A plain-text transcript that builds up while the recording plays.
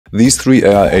These three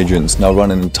AI agents now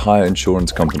run an entire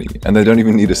insurance company, and they don't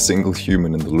even need a single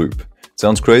human in the loop.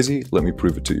 Sounds crazy? Let me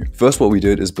prove it to you. First, what we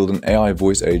did is build an AI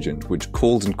voice agent which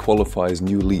calls and qualifies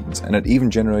new leads, and it even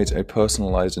generates a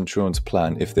personalized insurance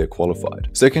plan if they're qualified.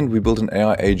 Second, we built an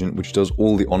AI agent which does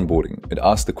all the onboarding. It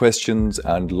asks the questions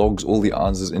and logs all the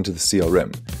answers into the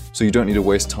CRM, so you don't need to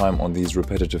waste time on these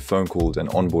repetitive phone calls and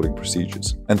onboarding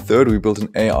procedures. And third, we built an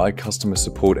AI customer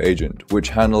support agent which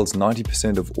handles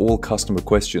 90% of all customer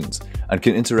questions and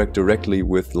can interact directly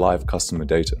with live customer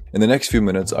data. In the next few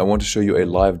minutes, I want to show you a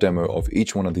live demo of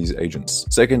each one of these agents.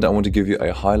 Second, I want to give you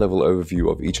a high-level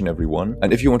overview of each and every one,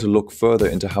 and if you want to look further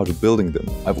into how to building them,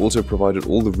 I've also provided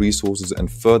all the resources and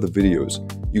further videos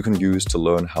you can use to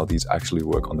learn how these actually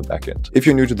work on the back end. If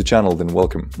you're new to the channel, then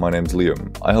welcome. My name's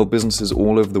Liam. I help businesses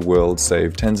all over the world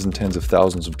save tens and tens of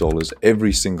thousands of dollars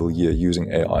every single year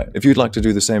using AI. If you'd like to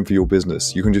do the same for your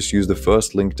business, you can just use the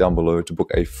first link down below to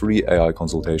book a free AI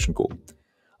consultation call.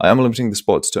 I am limiting the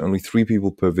spots to only 3 people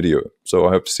per video, so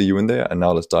I hope to see you in there, and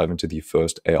now let's dive into the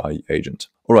first AI agent.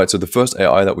 Alright, so the first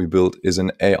AI that we built is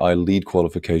an AI lead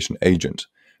qualification agent.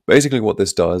 Basically what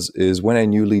this does is when a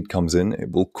new lead comes in,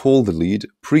 it will call the lead,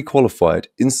 pre-qualify it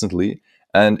instantly,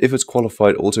 and if it's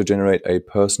qualified, also generate a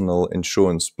personal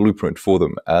insurance blueprint for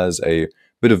them as a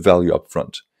bit of value up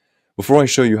front. Before I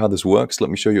show you how this works, let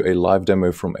me show you a live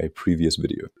demo from a previous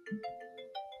video.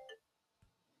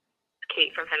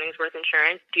 Kate from Hemingsworth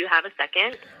Insurance. Do you have a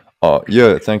second?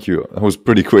 Yeah, thank you. That was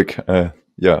pretty quick.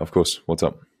 Yeah, of course. What's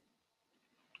up?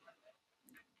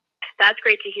 That's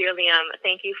great to hear, Liam.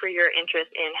 Thank you for your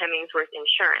interest in Hemingsworth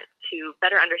Insurance. To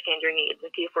better understand your needs and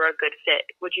see if we're a good fit,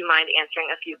 would you mind answering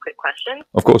a few quick questions?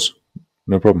 Of course.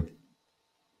 No problem.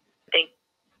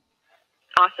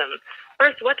 Awesome.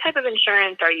 First, what type of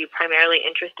insurance are you primarily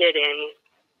interested in?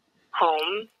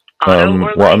 Home, auto,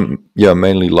 or life? Yeah,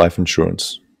 mainly life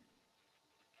insurance.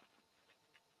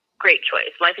 Great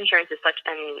choice. Life insurance is such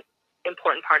an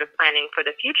important part of planning for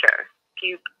the future. Do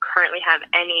you currently have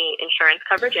any insurance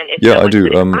coverage? And if yeah, so, I do.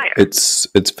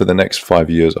 It's for the next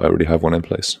 5 years. I already have one in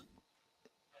place.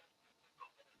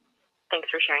 Thanks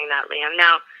for sharing that, Liam.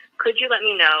 Now, could you let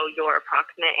me know your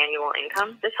approximate annual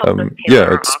income? This helps us tailor yeah,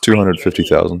 our it's offering to your needs.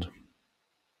 $250,000.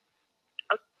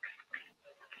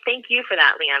 Thank you for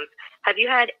that, Liam. Have you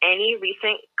had any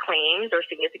recent claims or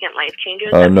significant life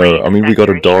changes? No, I mean, we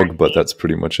got a dog, but that's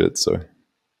pretty much it, so.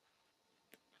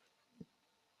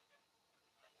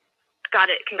 Got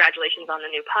it. Congratulations on the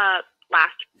new pup.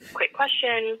 Last quick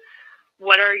question.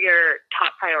 What are your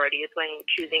top priorities when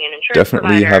choosing an insurance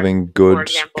Definitely provider? having good For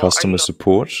example, customer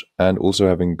support and also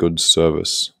having good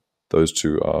service. Those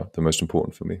two are the most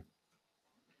important for me.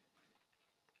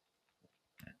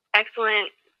 Excellent.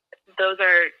 Those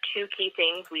are 2 key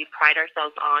things we pride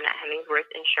ourselves on at Hemingsworth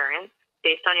Insurance.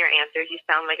 Based on your answers, you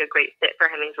sound like a great fit for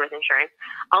Hemingsworth Insurance.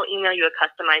 I'll email you a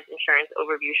customized insurance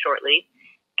overview shortly.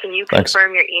 Can you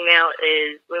confirm your email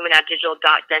is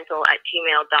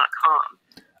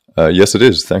luminatdigital.dental@gmail.com? Yes, it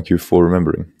is. Thank you for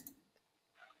remembering.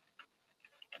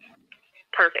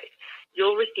 Perfect.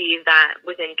 You'll receive that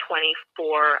within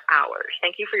 24 hours.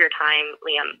 Thank you for your time,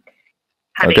 Liam.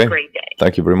 Have a great day.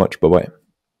 Thank you very much. Bye-bye.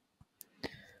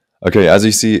 Okay, as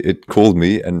you see, it called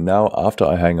me, and now after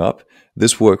I hang up,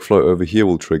 this workflow over here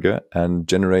will trigger and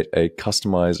generate a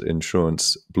customized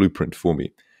insurance blueprint for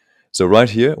me. So right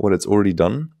here, what it's already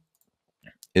done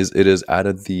is it has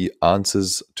added the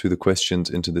answers to the questions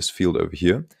into this field over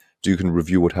here, so you can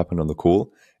review what happened on the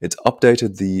call. It's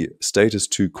updated the status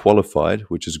to qualified,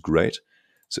 which is great.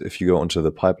 So if you go onto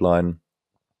the pipeline,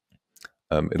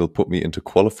 it'll put me into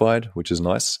qualified, which is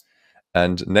nice.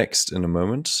 And next, in a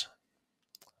moment,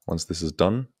 once this is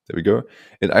done, there we go,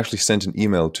 it actually sent an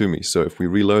email to me. So if we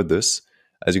reload this,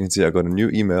 as you can see, I got a new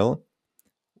email.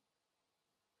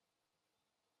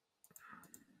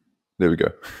 There we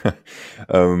go.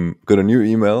 Got a new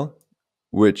email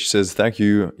which says thank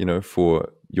you,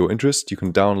 for your interest. You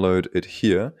can download it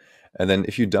here, and then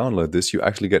if you download this, you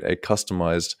actually get a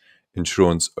customized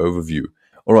insurance overview.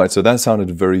 All right, so that sounded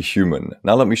very human.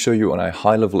 Now let me show you on a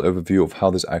high-level overview of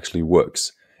how this actually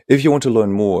works. If you want to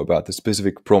learn more about the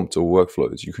specific prompts or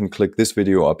workflows, you can click this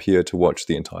video up here to watch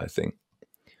the entire thing.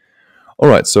 All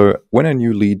right, so when a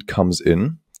new lead comes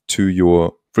in to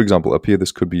your, for example, up here,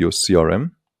 this could be your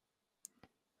CRM.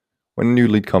 When a new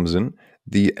lead comes in,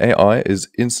 the AI is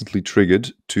instantly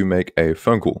triggered to make a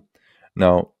phone call.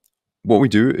 Now, what we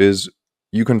do is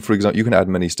you can, for example, you can add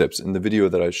many steps. In the video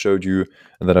that I showed you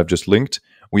and that I've just linked,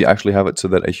 we actually have it so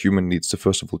that a human needs to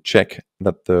first of all check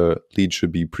that the lead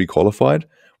should be pre-qualified.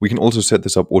 We can also set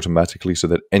this up automatically so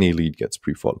that any lead gets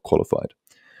pre-qualified.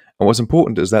 And what's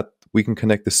important is that we can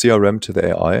connect the CRM to the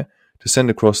AI to send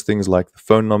across things like the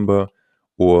phone number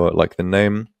or like the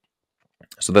name,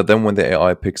 so that then when the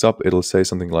AI picks up, it'll say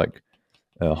something like,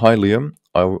 "Hi Liam,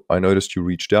 I noticed you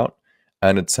reached out,"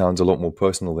 and it sounds a lot more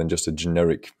personal than just a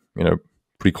generic,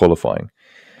 pre-qualifying.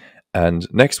 And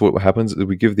next, what happens is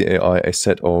we give the AI a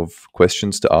set of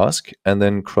questions to ask, and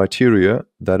then criteria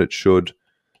that it should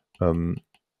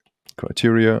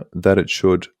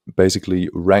basically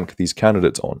rank these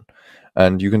candidates on.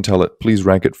 And you can tell it, please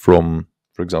rank it from,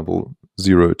 for example,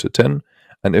 0 to 10.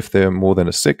 And if they're more than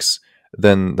a 6,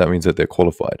 then that means that they're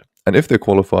qualified. And if they're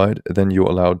qualified, then you're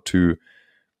allowed to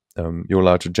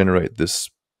generate this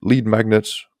lead magnet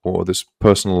or this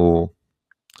personal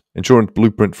insurance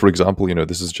blueprint, for example.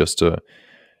 This is just an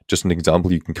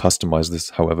example. You can customize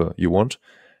this however you want,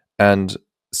 and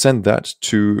send that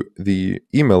to the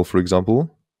email, for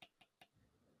example,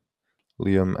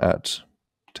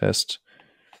 liam@test,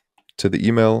 to the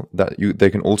email that they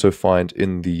can also find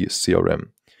in the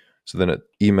CRM. So then it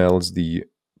emails the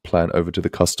plan over to the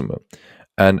customer.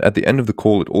 And at the end of the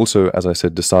call, it also, as I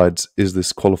said, decides, is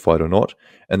this qualified or not?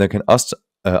 And they can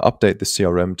update the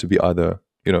CRM to be either,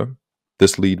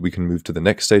 this lead, we can move to the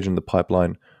next stage in the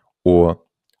pipeline, or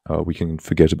we can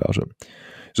forget about it.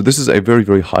 So this is a very,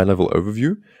 very high-level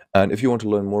overview. And if you want to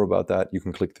learn more about that, you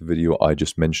can click the video I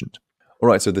just mentioned. All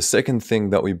right, so the second thing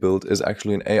that we built is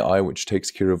actually an AI which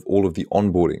takes care of all of the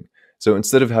onboarding. So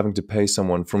instead of having to pay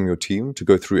someone from your team to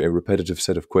go through a repetitive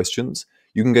set of questions,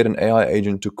 you can get an AI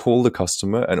agent to call the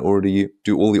customer and already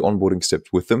do all the onboarding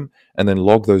steps with them, and then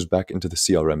log those back into the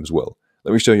CRM as well.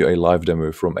 Let me show you a live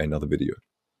demo from another video.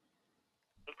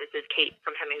 This is Kate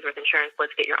from Hemingsworth Insurance.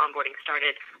 Let's get your onboarding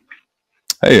started.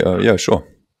 Hey, yeah, sure.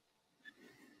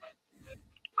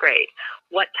 Great.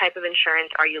 What type of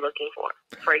insurance are you looking for?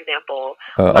 For example,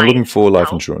 I'm looking for life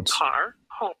health, insurance. Car,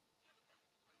 home.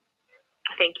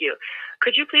 Thank you.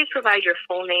 Could you please provide your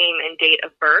full name and date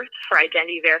of birth for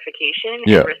identity verification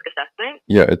and risk assessment?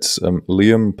 Yeah, it's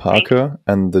Liam Parker,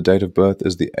 and the date of birth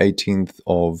is the 18th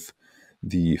of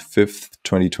the 5th,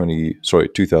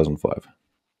 2005.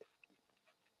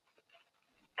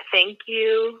 Thank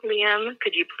you, Liam.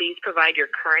 Could you please provide your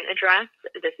current address?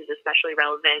 This is especially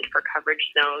relevant for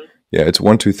coverage zones. Yeah, it's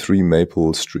 123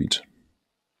 Maple Street.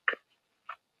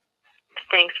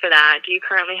 Thanks for that. Do you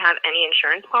currently have any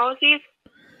insurance policies?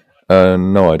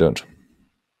 No, I don't.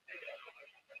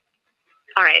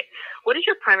 All right. What is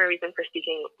your primary reason for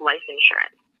seeking life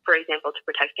insurance? For example, to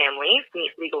protect families,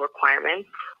 meet legal requirements,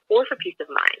 or for peace of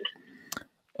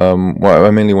mind? Well, I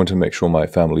mainly want to make sure my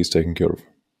family is taken care of.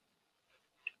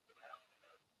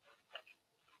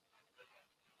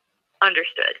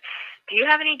 Understood. Do you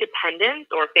have any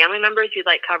dependents or family members you'd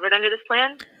like covered under this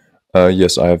plan?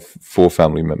 Yes, I have 4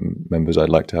 family members I'd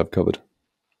like to have covered.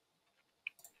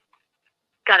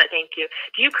 Got it, thank you.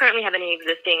 Do you currently have any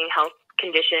existing health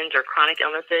conditions or chronic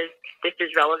illnesses? This is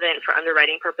relevant for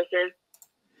underwriting purposes.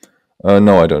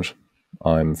 No, I don't.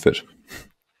 I'm fit.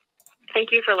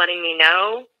 Thank you for letting me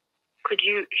know. Could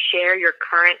you share your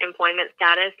current employment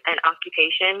status and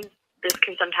occupation? This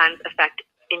can sometimes affect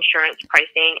insurance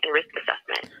pricing and risk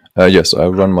assessment. Yes, I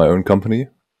run my own company.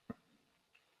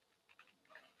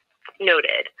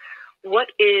 Noted. What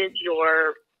is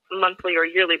your monthly or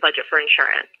yearly budget for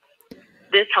insurance?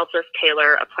 This helps us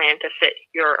tailor a plan to fit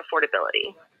your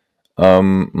affordability.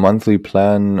 Monthly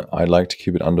plan, I'd like to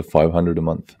keep it under $500 a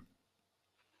month.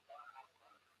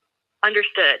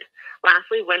 Understood.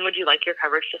 Lastly, when would you like your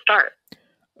coverage to start?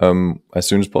 As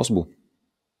soon as possible.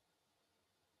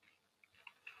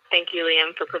 Thank you,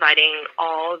 Liam, for providing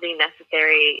all the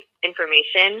necessary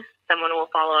information. Someone will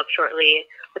follow up shortly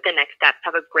with the next steps.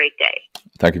 Have a great day.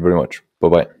 Thank you very much.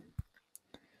 Bye-bye.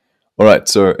 All right,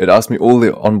 so it asked me all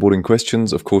the onboarding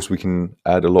questions. Of course, we can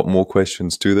add a lot more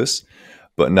questions to this.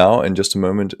 But now, in just a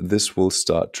moment, this will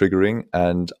start triggering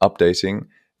and updating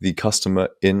the customer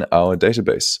in our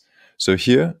database. So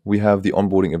here we have the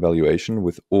onboarding evaluation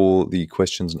with all the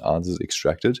questions and answers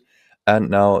extracted. And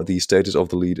now the status of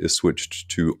the lead is switched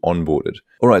to onboarded.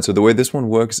 All right, so the way this one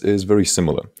works is very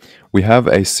similar. We have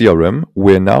a CRM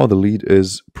where now the lead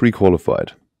is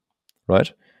pre-qualified,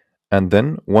 right? And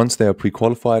then once they are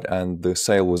pre-qualified and the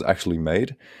sale was actually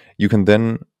made, you can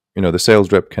then, the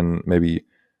sales rep can maybe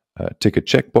tick a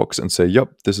checkbox and say, yep,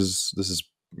 this is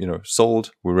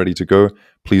sold, we're ready to go,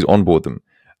 please onboard them.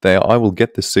 The AI will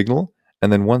get the signal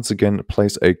and then once again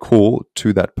place a call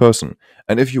to that person.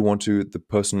 And if you want to, the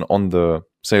person on the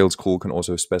sales call can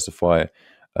also specify,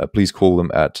 please call them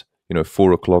at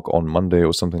 4 o'clock on Monday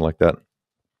or something like that.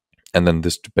 And then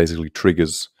this basically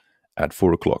triggers at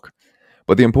 4 o'clock.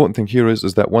 But the important thing here is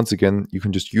that once again, you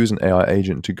can just use an AI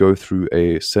agent to go through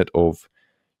a set of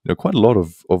quite a lot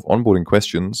of onboarding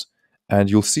questions And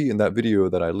you'll see in that video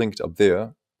that I linked up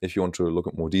there, if you want to look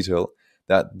at more detail,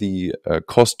 that the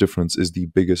cost difference is the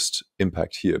biggest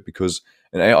impact here, because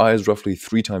an AI is roughly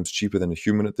 3 times cheaper than a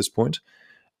human at this point.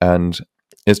 And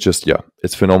it's just, yeah,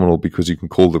 it's phenomenal because you can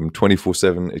call them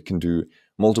 24/7. It can do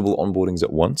multiple onboardings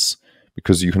at once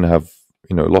because you can have,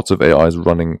 lots of AIs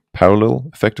running parallel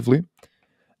effectively.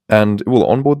 And it will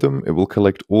onboard them. It will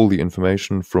collect all the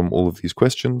information from all of these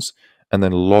questions and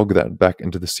then log that back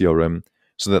into the CRM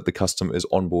so that the customer is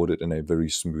onboarded in a very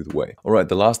smooth way. All right,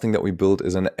 the last thing that we built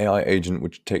is an AI agent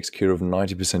which takes care of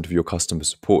 90% of your customer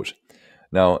support.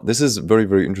 Now, this is very,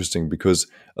 very interesting because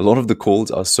a lot of the calls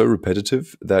are so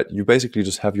repetitive that you basically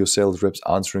just have your sales reps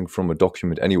answering from a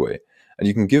document anyway. And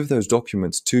you can give those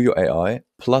documents to your AI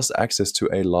plus access to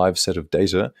a live set of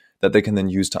data that they can then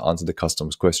use to answer the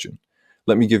customer's question.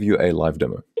 Let me give you a live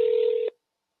demo.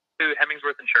 To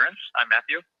Hemingsworth Insurance, I'm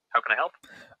Matthew. How can I help?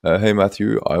 Hey,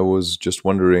 Matthew. I was just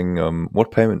wondering,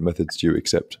 what payment methods do you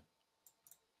accept?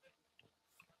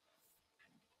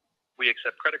 We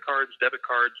accept credit cards, debit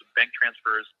cards, bank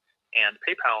transfers, and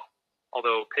PayPal,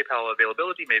 although PayPal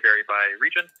availability may vary by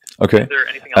region. Okay. Is there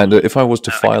anything else? And if I was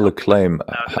to file a claim,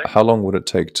 how long would it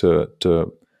take to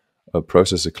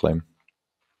process a claim?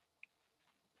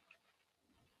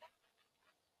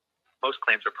 Most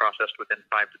claims are processed within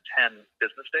 5 to 10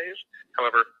 business days.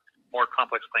 However, more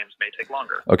complex claims may take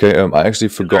longer. Okay, I actually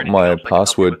forgot my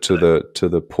password to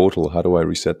the portal. How do I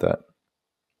reset that?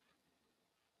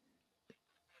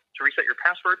 To reset your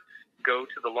password, go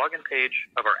to the login page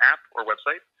of our app or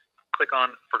website, click on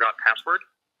Forgot Password,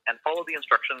 and follow the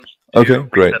instructions to Okay,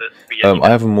 great. reset it via email. I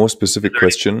have a more specific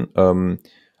question.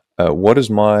 What is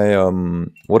my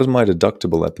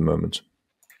deductible at the moment?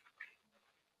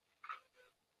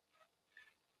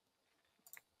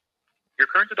 Your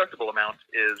current deductible amount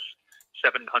is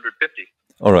 $750.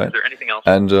 All right. Is there anything else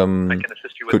And I can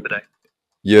assist you with today?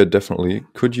 Yeah, definitely.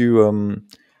 Could you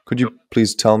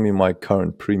please tell me my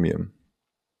current premium?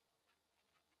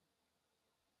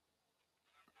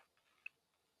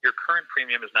 Your current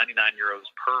premium is €99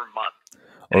 per month.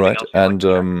 All right.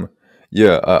 And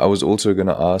yeah, I was also going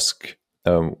to ask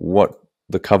what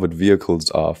the covered vehicles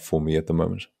are for me at the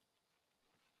moment.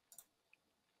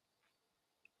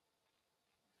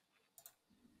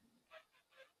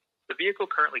 The vehicle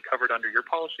currently covered under your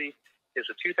policy is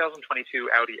a 2022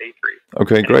 Audi A3.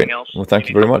 Okay, great. Well, thank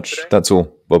you very much. That's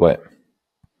all. Bye-bye.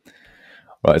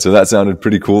 Right, so that sounded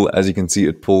pretty cool. As you can see,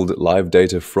 it pulled live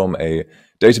data from a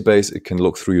database. It can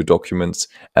look through your documents.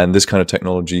 And this kind of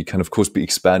technology can, of course, be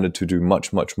expanded to do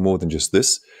much, much more than just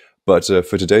this. But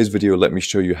for today's video, let me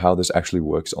show you how this actually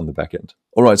works on the back end.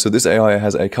 All right, so this AI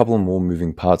has a couple more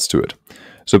moving parts to it.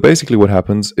 So basically what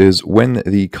happens is when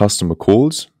the customer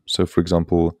calls, so for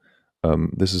example,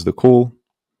 this is the call,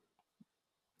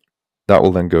 that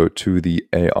will then go to the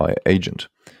AI agent.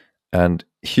 And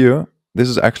here, this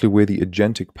is actually where the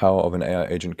agentic power of an AI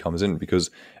agent comes in,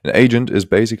 because an agent is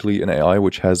basically an AI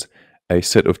which has a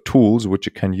set of tools which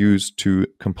it can use to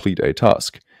complete a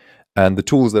task. And the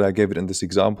tools that I gave it in this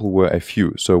example were a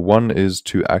few. So one is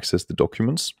to access the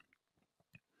documents.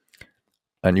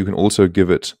 And you can also give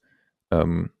it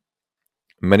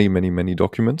many, many, many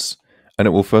documents. And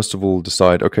it will first of all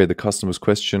decide, okay, the customer's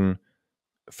question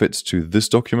fits to this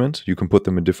document. You can put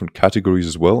them in different categories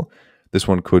as well. This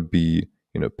one could be,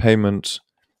 payment.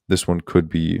 This one could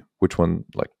be, which one,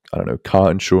 like, I don't know, car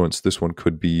insurance. This one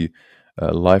could be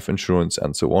life insurance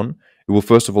and so on. It will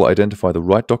first of all identify the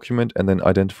right document and then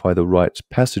identify the right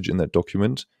passage in that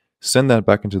document, send that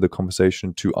back into the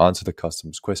conversation to answer the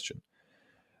customer's question.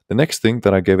 The next thing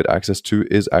that I gave it access to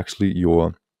is actually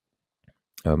your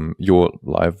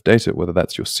live data, whether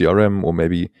that's your CRM or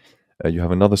maybe you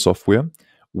have another software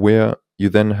where you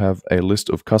then have a list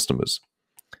of customers.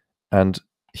 And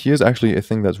here's actually a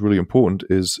thing that's really important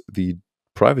is the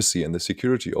privacy and the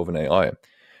security of an AI,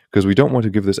 because we don't want to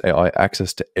give this AI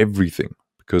access to everything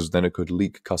because then it could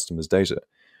leak customers' data.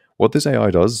 What this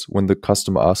AI does when the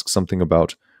customer asks something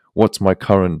about what's my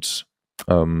current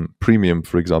premium,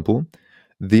 for example,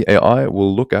 the AI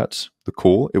will look at the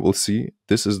call. It will see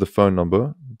this is the phone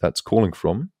number that's calling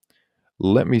from.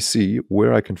 Let me see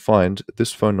where I can find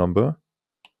this phone number.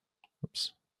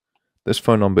 This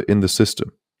phone number in the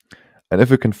system. And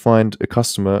if it can find a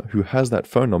customer who has that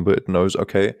phone number, it knows,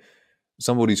 okay,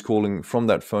 somebody's calling from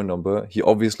that phone number. He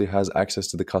obviously has access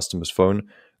to the customer's phone.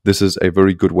 This is a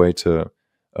very good way to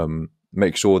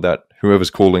make sure that whoever's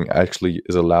calling actually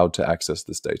is allowed to access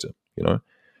this data,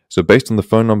 So based on the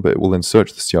phone number, it will then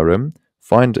search the CRM,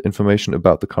 find information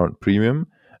about the current premium,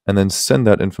 and then send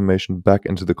that information back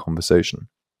into the conversation.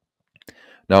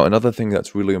 Now, another thing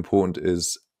that's really important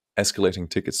is escalating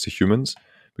tickets to humans,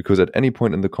 because at any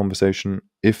point in the conversation,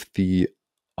 if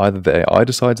either the AI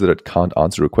decides that it can't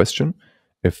answer a question,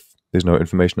 if there's no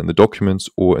information in the documents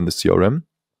or in the CRM,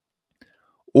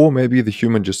 or maybe the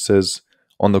human just says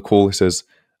on the call, he says,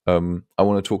 I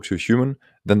want to talk to a human,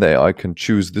 then the AI can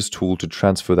choose this tool to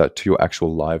transfer that to your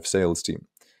actual live sales team.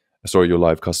 Sorry, your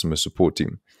live customer support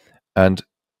team. And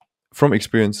from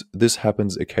experience, this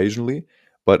happens occasionally,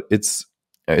 but it's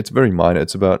very minor.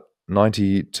 It's about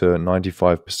 90 to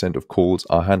 95% of calls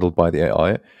are handled by the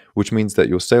AI, which means that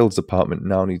your sales department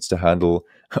now needs to handle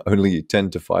only 10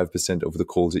 to 5% of the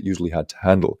calls it usually had to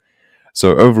handle.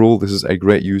 So overall, this is a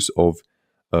great use of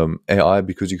AI,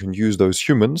 because you can use those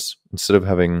humans instead of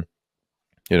having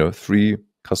 3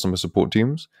 customer support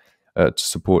teams to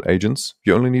support agents.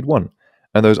 You only need 1,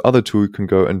 and those other 2 can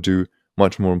go and do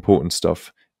much more important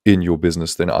stuff in your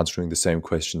business than answering the same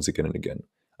questions again and again.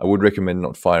 I would recommend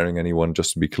not firing anyone,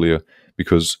 just to be clear,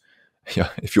 because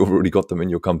if you've already got them in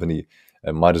your company,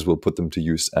 might as well put them to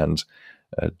use and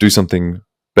do something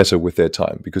better with their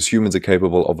time, because humans are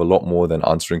capable of a lot more than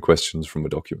answering questions from a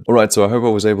document. All right, so I hope I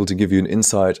was able to give you an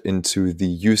insight into the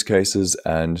use cases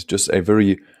and just a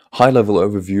very high-level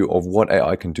overview of what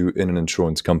AI can do in an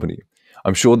insurance company.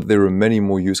 I'm sure that there are many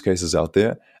more use cases out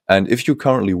there, and if you're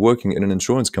currently working in an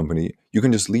insurance company, you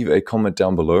can just leave a comment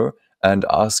down below and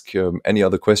ask any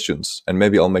other questions, and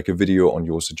maybe I'll make a video on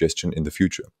your suggestion in the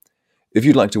future. If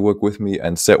you'd like to work with me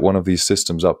and set one of these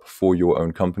systems up for your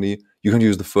own company, you can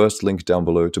use the first link down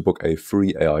below to book a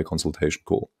free AI consultation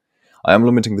call. I am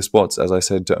limiting the spots, as I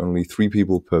said, to only 3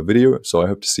 people per video, so I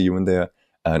hope to see you in there,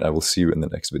 and I will see you in the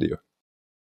next video.